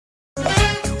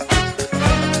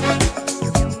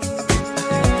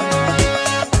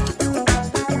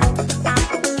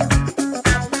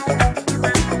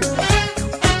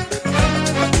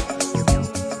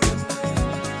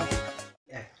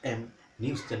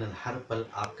Channel हर पल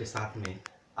आपके साथ में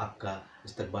आपका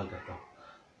इस्तकबाल करता हूँ।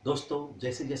 दोस्तों,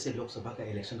 जैसे जैसे लोकसभा का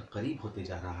इलेक्शन करीब होते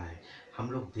जा रहा है, हम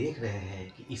लोग देख रहे हैं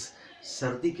कि इस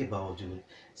सर्दी के बावजूद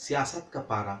सियासत का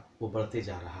पारा वो बढ़ते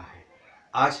जा रहा है।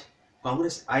 आज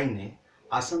कांग्रेस आई ने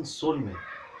आसनसोल में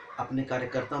अपने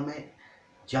कार्यकर्ता में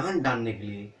जान डालने के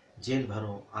लिए जेल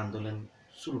भरो आंदोलन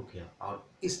शुरू किया और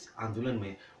इस आंदोलन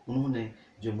में उन्होंने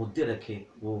जो मुद्दे रखे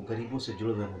वो गरीबों से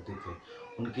जुड़े हुए मुद्दे थे।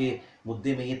 उनके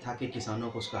मुद्दे में ये था कि किसानों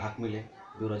को उसका हक मिले,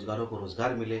 बेरोजगारों को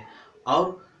रोजगार मिले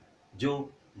और जो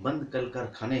बंद कल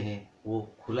कारखाने हैं वो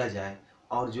खुला जाए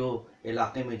और जो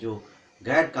इलाके में जो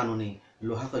गैर कानूनी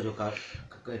लोहा का जो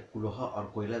लोहा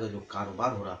और कोयला का जो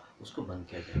कारोबार हो रहा उसको बंद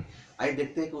किया जाए। आइए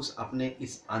देखते हैं कि उस अपने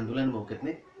इस आंदोलन में वो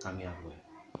कितने कामयाब हुए।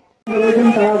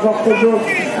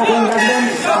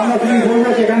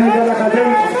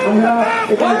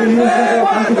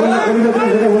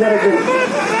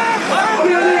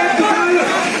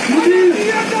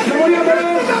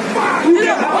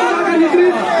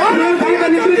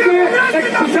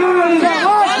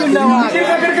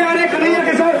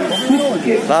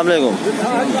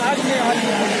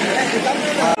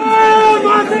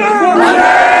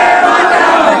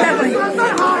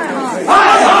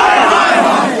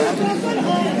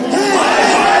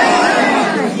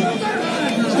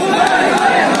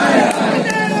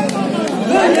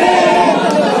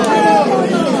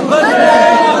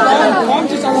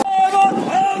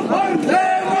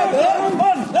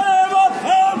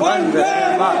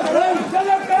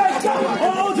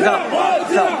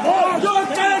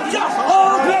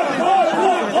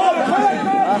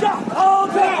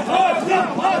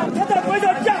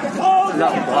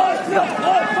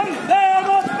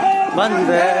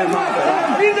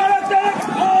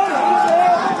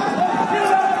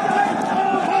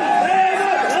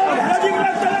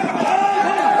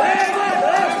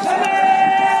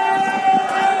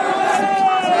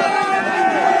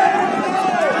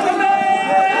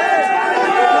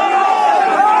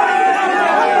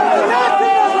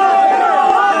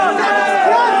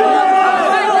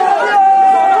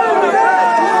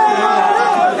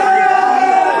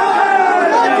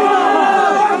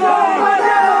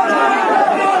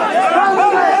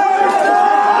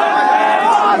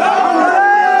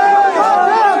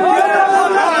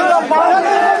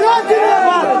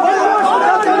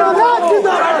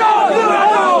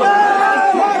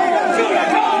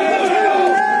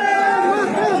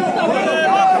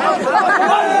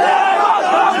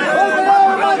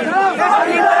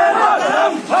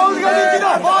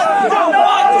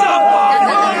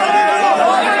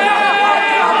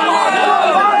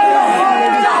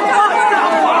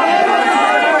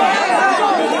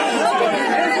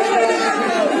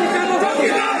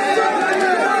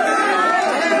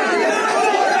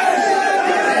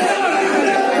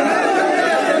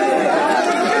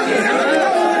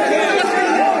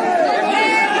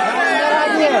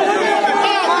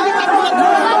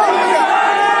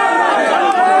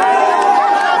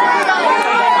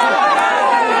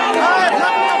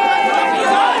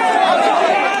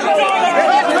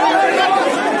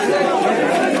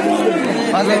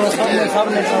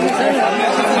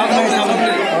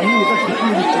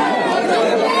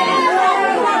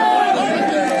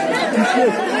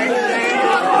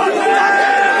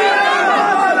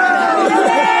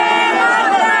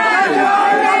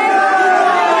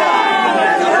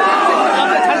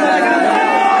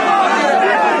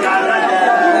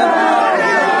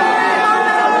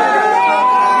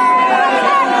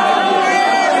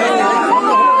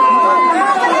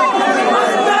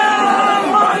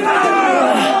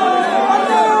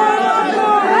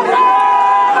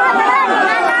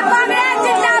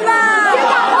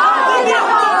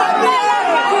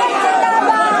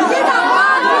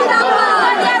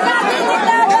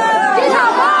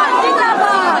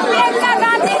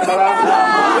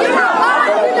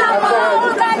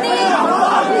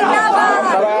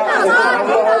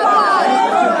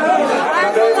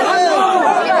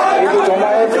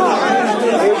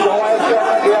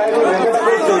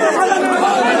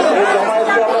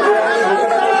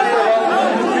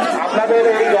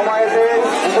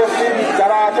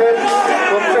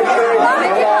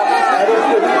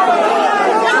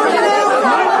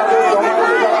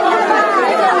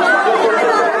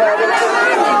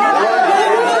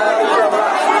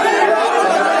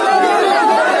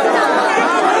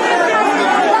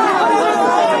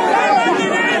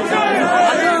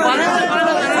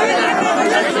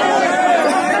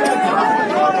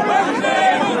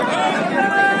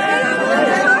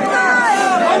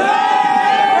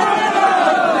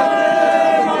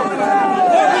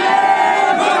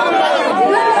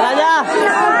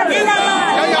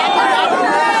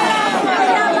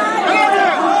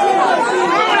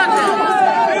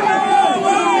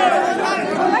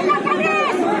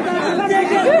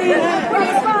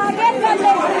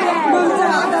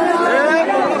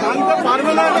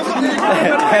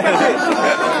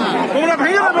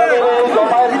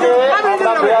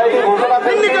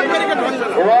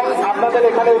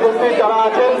 আমাদের এখানে উপস্থিত যারা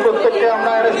আছেন প্রত্যেককে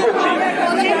আমরা অ্যারেস্ট করছি।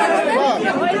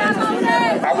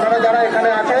 আপনারা যারা এখানে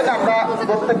আছেন আমরা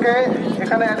প্রত্যেককে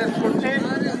এখানে অ্যারেস্ট করছি।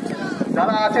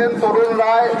 যারা আছেন তরুণ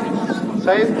রায়,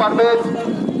 শহীদ পারভেজ,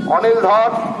 অনিল ধর,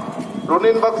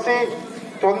 রুনিন বক্সি,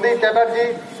 চন্দি চ্যাটার্জি,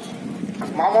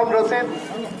 মামুন রশিদ,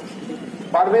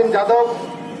 পারভিন যাদব,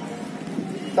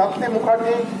 তাপ্তি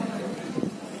মুখার্জি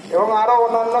এবং আরো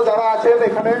অন্যান্য যারা আছেন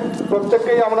এখানে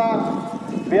প্রত্যেককেই আমরা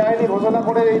বেআইনি ঘোষণা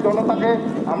করে এই জনতাকে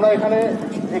আমরা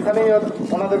এখানেই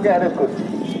ওনাদেরকে অ্যারেস্ট করছি।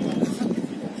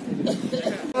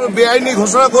 বেআইনি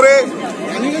ঘোষণা করে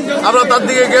আমরা তার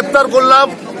দিকে গ্রেপ্তার করলাম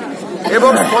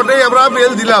এবং স্পটেই আমরা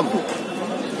বেল দিলাম।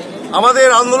 আমাদের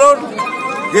আন্দোলন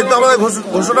যেহেতু আমাদের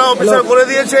ঘোষণা অফিসার করে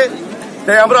দিয়েছে,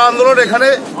 তাই আমরা আন্দোলন এখানে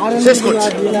শেষ করছি।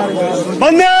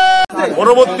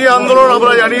 পরবর্তী আন্দোলন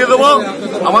আমরা জানিয়ে দেব।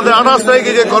 আমাদের 28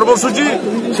 তারিখে যে কর্মসূচি,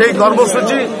 সেই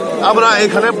কর্মসূচি আমরা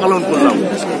এখানে पालन करलाम।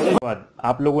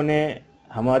 आप लोगों ने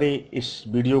हमारी इस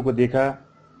वीडियो को देखा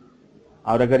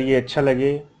और अगर ये अच्छा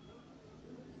लगे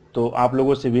तो आप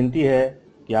लोगों से विनती है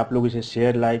कि आप लोग इसे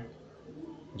शेयर लाइक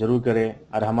ज़रूर करें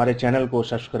और हमारे चैनल को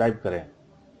सब्सक्राइब करें।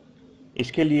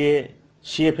 इसके लिए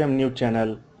CFM न्यूज़ चैनल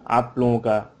आप लोगों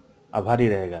का आभारी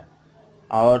रहेगा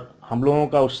और हम लोगों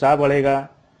का उत्साह बढ़ेगा,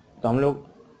 तो हम लोग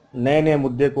नए नए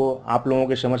मुद्दे को आप लोगों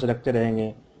के समक्ष रखते रहेंगे,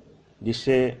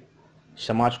 जिससे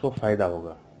समाज को फ़ायदा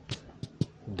होगा।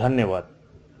 धन्यवाद।